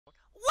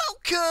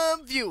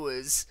Welcome,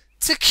 viewers,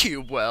 to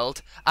Cube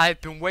World. I've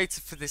been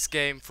waiting for this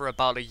game for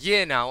about a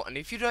year now, and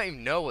if you don't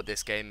even know what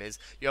this game is,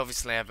 you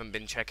obviously haven't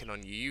been checking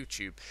on your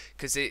YouTube,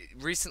 because it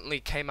recently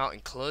came out in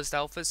closed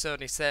alpha, so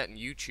only certain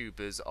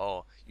YouTubers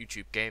or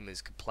YouTube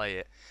gamers could play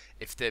it.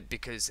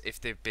 Because if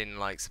they've been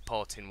like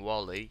supporting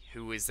Wally,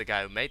 who is the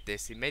guy who made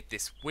this, he made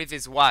this with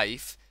his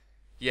wife.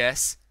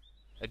 Yes,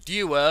 a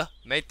duo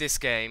made this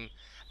game.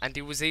 And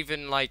he was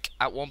even, like,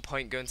 at one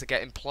point going to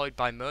get employed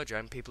by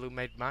Mojang, people who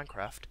made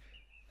Minecraft.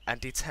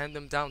 And he turned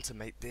them down to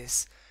make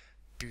this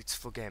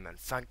beautiful game. And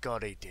thank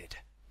God he did.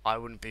 I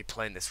wouldn't be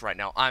playing this right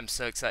now. I'm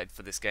so excited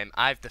for this game.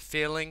 I have the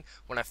feeling,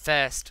 when I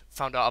first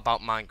found out about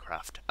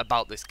Minecraft,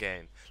 about this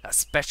game, that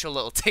special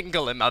little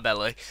tingle in my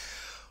belly.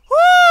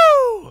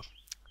 Woo!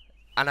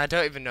 And I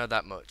don't even know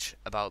that much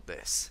about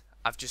this.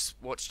 I've just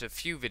watched a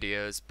few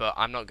videos, but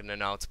I'm not going to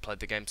know how to play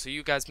the game. So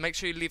you guys, make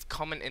sure you leave a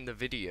comment in the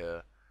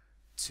video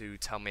to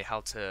tell me how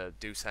to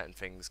do certain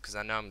things, because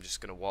I know I'm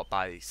just going to walk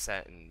by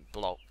certain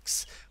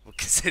blocks,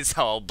 because it's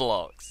all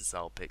blocks, it's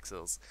all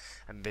pixels,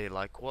 and be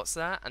like, what's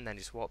that? And then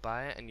just walk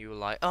by it, and you were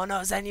like, oh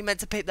no, Zen, you meant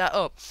to pick that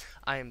up.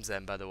 I am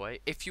Zen, by the way.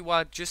 If you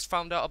are just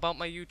found out about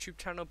my YouTube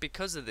channel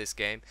because of this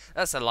game,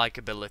 that's a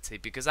likability,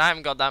 because I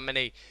haven't got that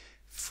many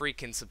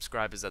freaking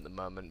subscribers at the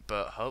moment,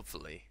 but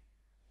hopefully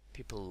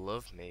people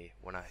love me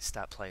when I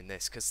start playing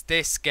this, because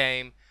this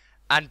game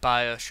and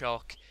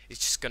BioShock is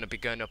just going to be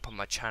going up on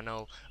my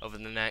channel over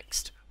the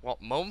next,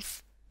 what,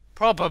 month?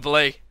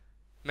 Probably.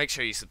 Make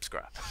sure you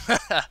subscribe.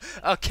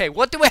 Okay,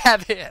 what do we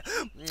have here?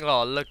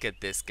 Oh, look at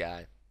this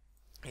guy.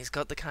 He's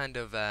got the kind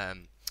of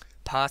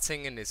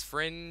parting in his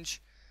fringe.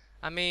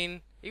 I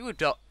mean, he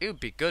would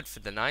be good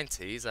for the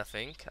 90s, I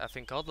think. I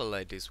think all the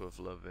ladies would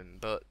love him,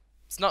 but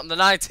it's not in the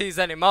 90s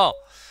anymore.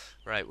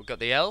 Right, we've got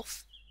the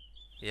elf.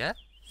 Yeah,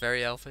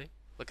 very elfy.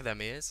 Look at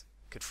them ears.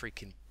 Could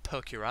freaking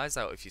poke your eyes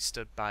out if you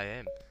stood by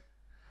him.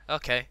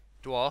 Okay,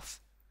 dwarf.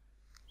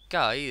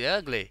 God, he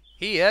ugly.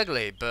 He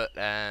ugly, but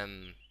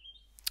I'm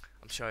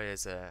sure he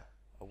has a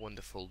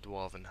wonderful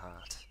dwarven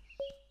heart.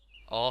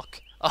 Orc.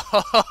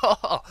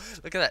 Oh,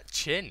 look at that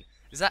chin.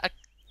 Is that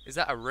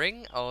a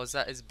ring or is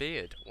that his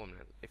beard? 1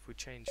 minute. If we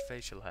change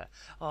facial hair.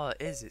 Oh,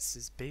 it is. It's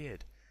his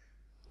beard.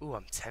 Ooh,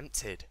 I'm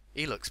tempted.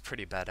 He looks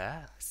pretty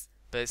badass,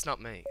 but it's not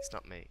me. It's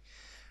not me.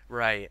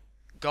 Right,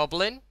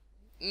 goblin.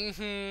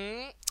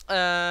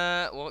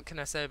 What can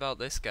I say about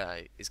this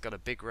guy? He's got a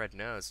big red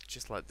nose,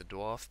 just like the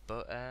dwarf,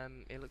 but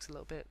he looks a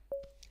little bit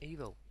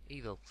evil.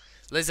 Evil.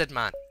 Lizard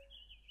man.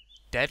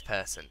 Dead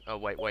person. Oh,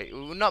 wait.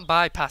 We're not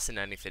bypassing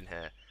anything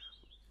here.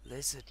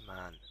 Lizard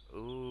man.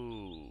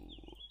 Ooh.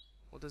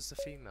 What does the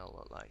female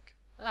look like?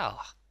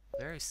 Oh,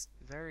 very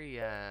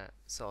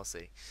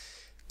saucy.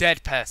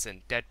 Dead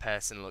person. Dead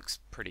person looks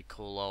pretty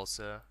cool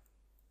also.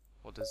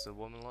 What does the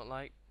woman look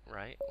like?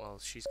 Right, well,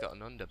 she's got an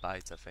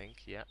underbite, I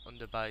think. Yeah,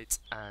 underbite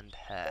and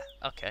hair.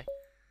 Okay.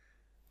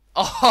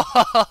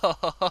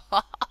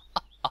 Oh,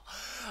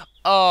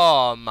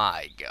 oh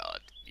my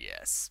god.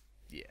 Yes.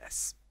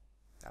 Yes.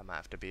 I might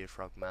have to be a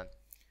frog man.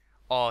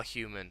 Or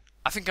human.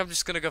 I think I'm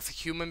just going to go for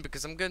human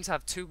because I'm going to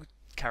have two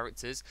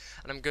characters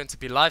and I'm going to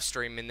be live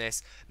streaming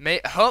this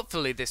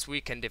hopefully this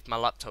weekend if my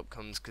laptop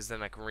comes, because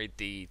then I can read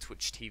the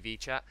Twitch TV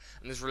chat,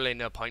 and there's really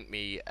no point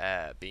me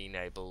being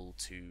able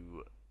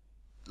to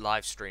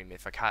live stream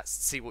if I can't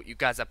see what you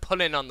guys are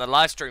putting on the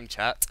live stream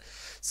chat.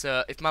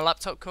 So if my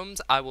laptop comes,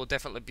 I will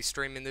definitely be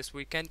streaming this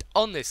weekend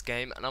on this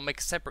game, and I'll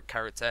make a separate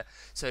character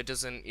so it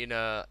doesn't, you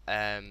know,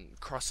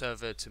 cross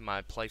over to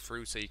my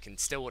playthrough, so you can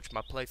still watch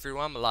my playthrough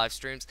on my live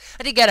streams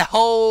and you get a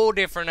whole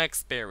different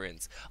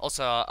experience.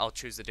 Also, I'll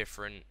choose a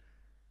different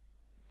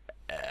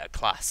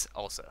class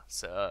also.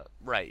 So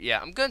right,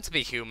 yeah, I'm going to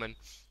be human.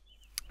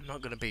 I'm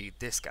not going to be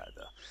this guy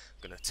though.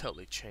 I'm going to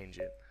totally change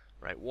it.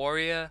 Right,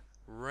 warrior,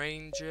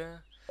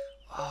 ranger.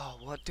 Oh,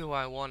 what do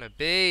I want to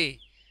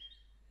be?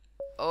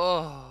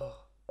 Oh,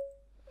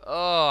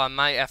 I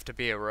might have to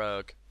be a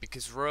rogue,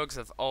 because rogues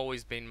have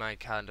always been my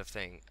kind of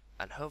thing,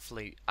 and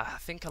hopefully, I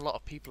think a lot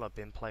of people have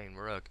been playing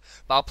rogue,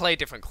 but I'll play a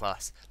different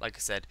class, like I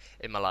said,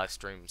 in my live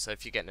stream, so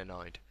if you're getting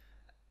annoyed,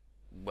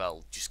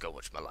 well, just go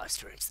watch my live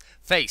streams.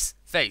 Face,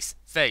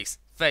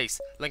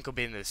 link will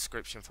be in the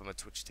description for my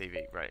Twitch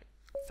TV, right,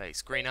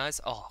 face, green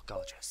eyes, oh,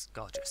 gorgeous,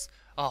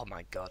 oh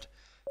my god,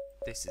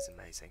 this is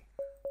amazing.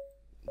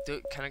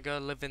 Can I go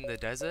live in the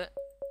desert?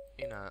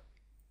 You know,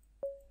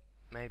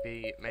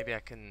 maybe I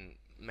can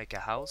make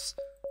a house.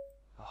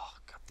 Oh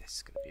god, this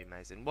is gonna be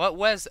amazing.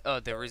 Where's? Oh,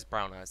 there is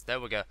brown eyes. There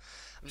we go.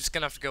 I'm just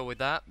gonna have to go with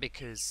that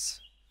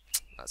because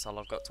that's all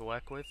I've got to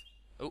work with.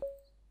 Oh,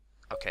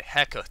 okay,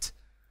 haircut.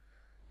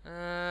 Do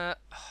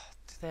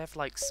they have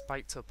like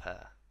spiked up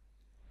hair?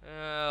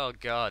 Oh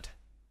god,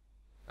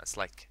 that's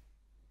like,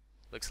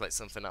 looks like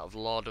something out of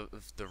Lord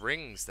of the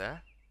Rings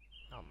there.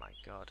 Oh my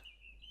god.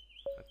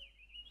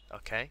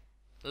 Okay,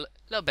 a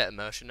little bit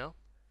emotional,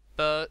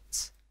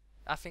 but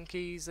I think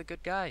he's a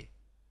good guy,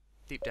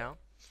 deep down.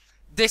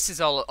 This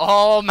is all,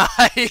 oh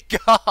my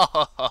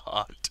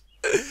god!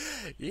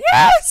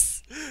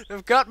 Yes!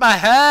 They've got my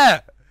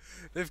hair!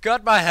 They've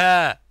got my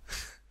hair!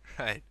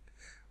 Right,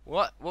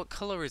 What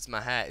colour is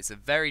my hair? It's a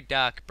very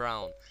dark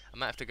brown. I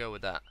might have to go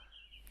with that.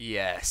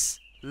 Yes.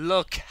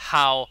 Look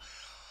how...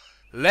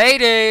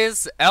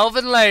 Ladies,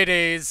 elven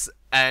ladies,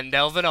 and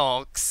elven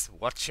orcs,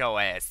 watch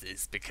your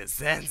asses, because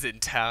Zen's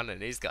in town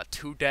and he's got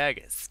 2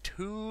 daggers.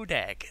 2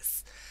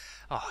 daggers.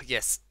 Oh,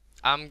 yes.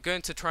 I'm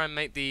going to try and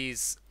make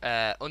these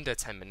under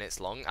 10 minutes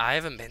long. I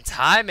haven't been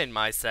timing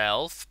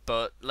myself,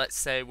 but let's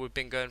say we've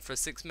been going for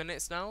 6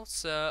 minutes now.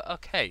 So,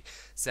 okay.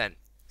 Zen,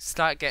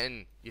 start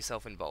getting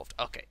yourself involved.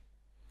 Okay.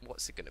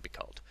 What's it going to be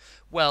called?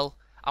 Well,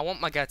 I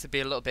want my guy to be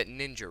a little bit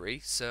ninja-y,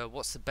 so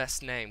what's the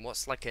best name?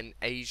 What's like an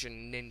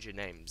Asian ninja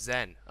name?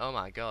 Zen. Oh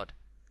my god.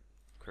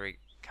 Create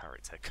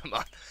character. Come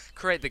on.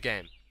 Create the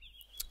game.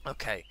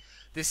 Okay.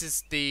 This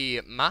is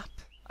the map,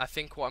 I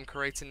think, what I'm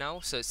creating now.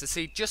 So it's a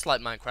seed just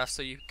like Minecraft,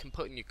 so you can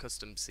put in your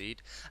custom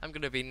seed. I'm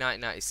going to be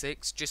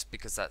 1996, just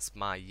because that's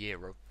my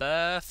year of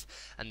birth.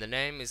 And the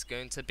name is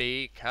going to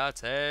be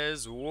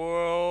Cartez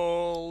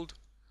World.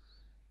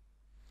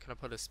 Can I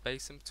put a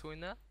space in between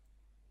there?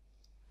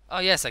 Oh,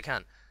 yes, I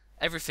can.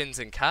 Everything's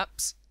in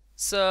caps.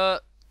 So,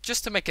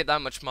 just to make it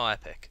that much more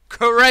epic.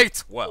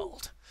 Great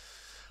world!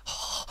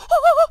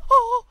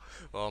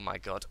 Oh my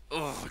god.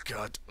 Oh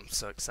god. I'm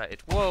so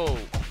excited. Whoa!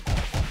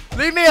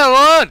 Leave me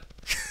alone!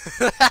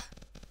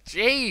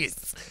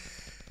 Jeez!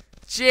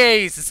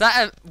 Jeez, is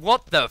that a...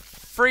 What the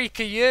freak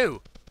are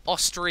you?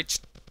 Ostrich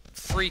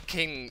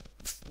freaking...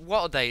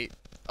 What are they?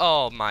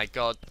 Oh my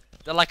god.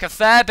 They're like a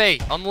Furby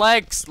on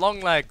legs.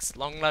 Long legs.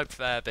 Long leg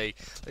Furby.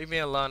 Leave me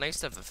alone. I used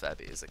to have a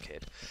Furby as a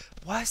kid.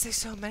 Why is there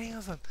so many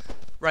of them?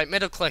 Right,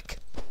 middle click.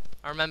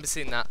 I remember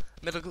seeing that.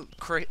 Middle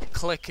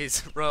click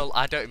is roll.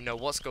 I don't even know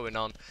what's going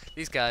on.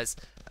 These guys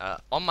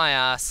on my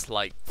ass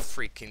like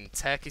freaking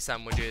turkey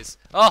sandwiches.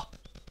 Oh!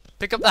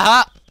 Pick up the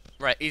hat!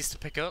 Right, easy to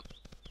pick up.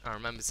 I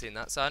remember seeing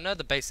that. So I know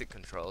the basic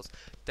controls.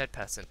 Dead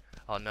person.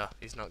 Oh no,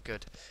 he's not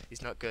good.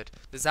 He's not good.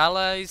 There's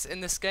allies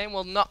in this game.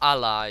 Well, not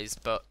allies,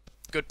 but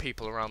good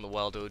people around the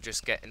world who will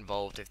just get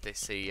involved if they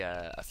see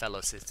a fellow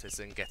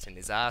citizen getting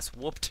his ass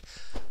whooped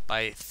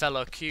by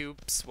fellow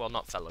cubes. Well,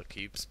 not fellow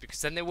cubes,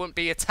 because then they wouldn't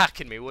be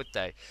attacking me, would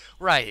they?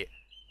 Right,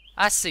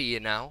 I see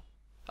you now.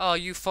 Oh,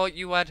 you thought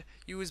you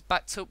was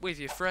backed up with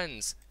your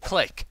friends.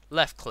 Click,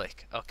 left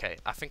click. Okay,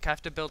 I think I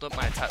have to build up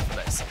my attack for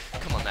this.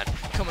 Come on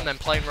then,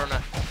 plane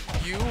runner.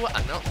 You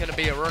are not going to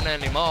be a runner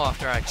anymore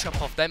after I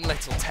chop off them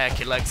little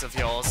turkey legs of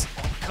yours.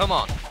 Come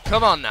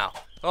on now.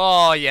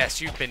 Oh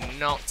yes, you've been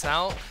knocked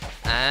out.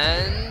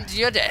 And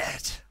you're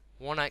dead.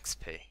 1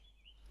 XP.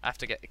 I have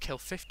to kill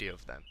 50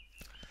 of them.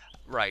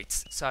 Right,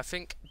 so I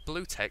think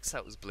blue text,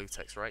 that was blue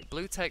text, right?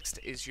 Blue text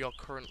is your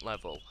current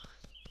level.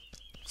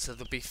 So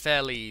they'll be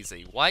fairly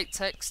easy. White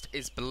text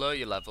is below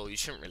your level. You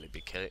shouldn't really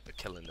be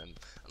killing them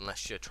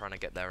unless you're trying to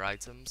get their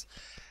items.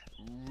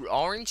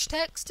 Orange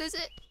text, is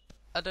it?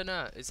 I don't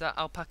know. Is that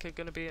alpaca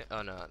going to be it?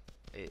 Oh no,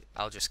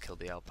 I'll just kill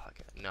the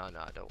alpaca. No,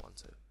 I don't want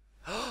to.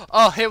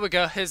 Oh, here we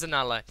go. Here's an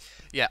ally.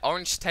 Yeah,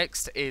 orange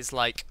text is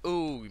like,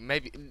 ooh,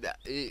 maybe,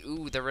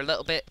 ooh, they're a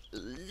little bit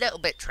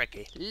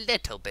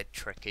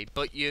tricky,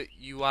 but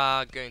you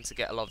are going to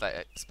get a lot of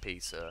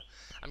XP. So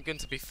I'm going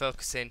to be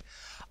focusing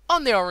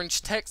on the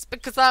orange text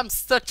because I'm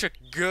such a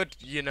good,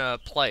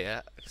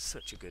 player,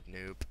 such a good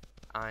noob.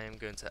 I am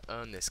going to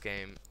earn this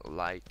game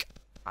like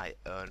I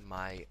earn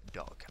my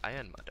dog. I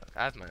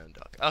have my own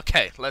dog.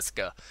 Okay, let's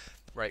go.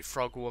 Right,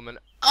 frog woman.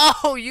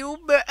 Oh,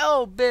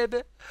 oh,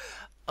 baby.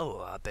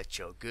 Oh, I bet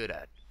you're good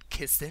at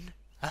kissing.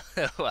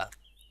 well,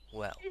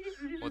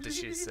 what did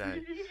she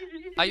say?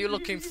 Are you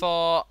looking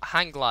for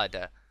hang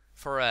glider?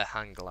 For a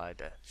hang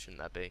glider, shouldn't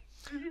that be?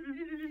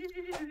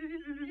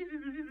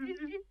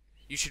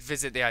 You should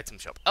visit the item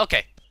shop.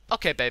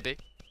 Okay, baby.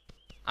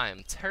 I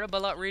am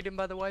terrible at reading,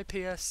 by the way,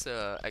 PS,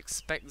 so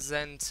expect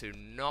Zen to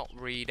not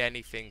read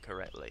anything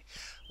correctly.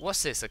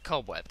 What's this, a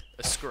cobweb?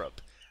 A scrub?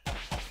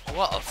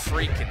 What a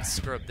freaking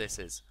scrub this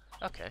is.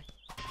 Okay.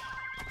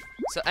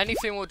 So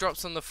anything that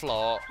drops on the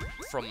floor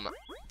from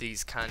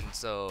these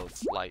kinds of,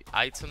 like,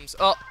 items...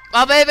 Oh,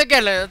 my baby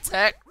getting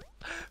attacked!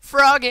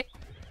 Froggy!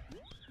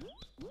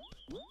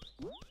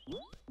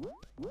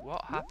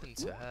 What happened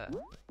to her?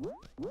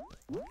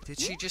 Did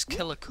she just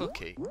kill a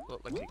cookie?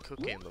 Looked like a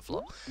cookie on the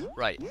floor.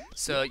 Right,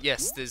 so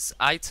yes, there's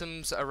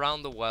items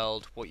around the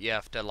world what you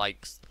have to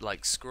like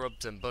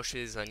scrubs and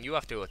bushes, and you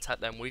have to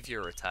attack them with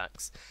your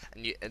attacks,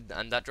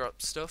 and that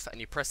drops stuff, and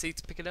you press E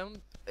to pick it up.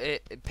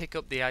 Pick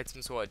up the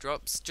items what it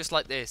drops, just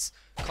like this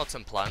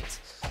cotton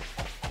plant.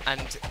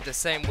 And the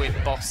same with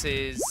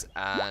bosses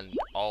and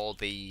all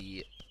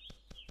the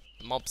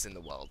mobs in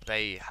the world.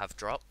 They have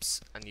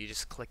drops, and you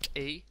just click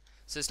E.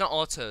 So it's not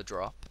auto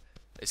drop,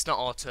 it's not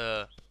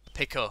auto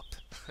pick up,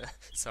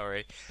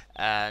 sorry,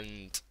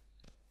 and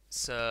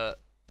so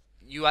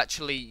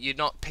you're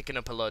not picking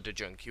up a load of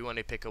junk, you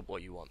only pick up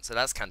what you want, so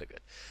that's kind of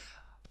good.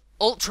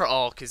 Ultra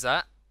Orc, is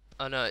that?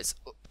 Oh no,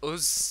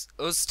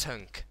 it's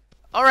Tank.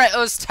 Alright,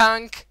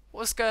 Tank,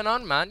 what's going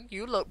on, man?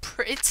 You look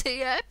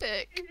pretty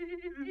epic.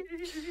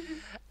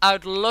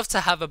 I'd love to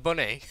have a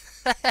bunny.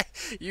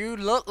 You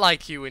look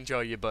like you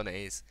enjoy your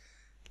bunnies.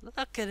 Look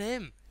at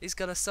him. He's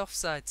got a soft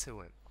side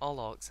to him. All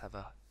orcs have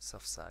a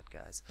soft side,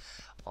 guys.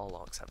 All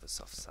orcs have a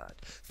soft side.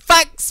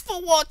 Thanks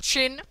for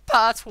watching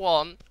part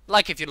 1.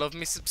 Like if you love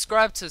me,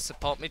 subscribe to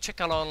support me.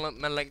 Check out all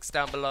my links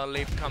down below.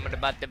 Leave a comment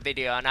about the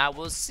video. And I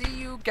will see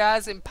you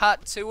guys in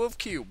part 2 of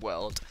Cube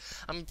World.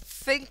 I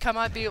think I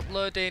might be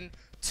uploading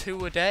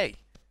 2 a day.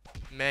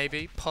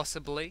 Maybe,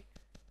 possibly.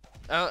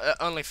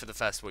 Only for the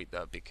first week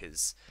though,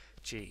 because,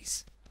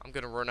 jeez, I'm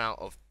going to run out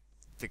of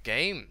the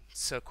game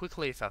so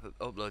quickly if I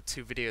upload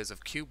 2 videos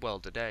of Cube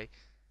World a day.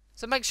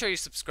 So make sure you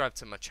subscribe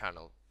to my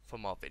channel for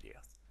more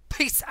videos.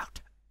 Peace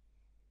out!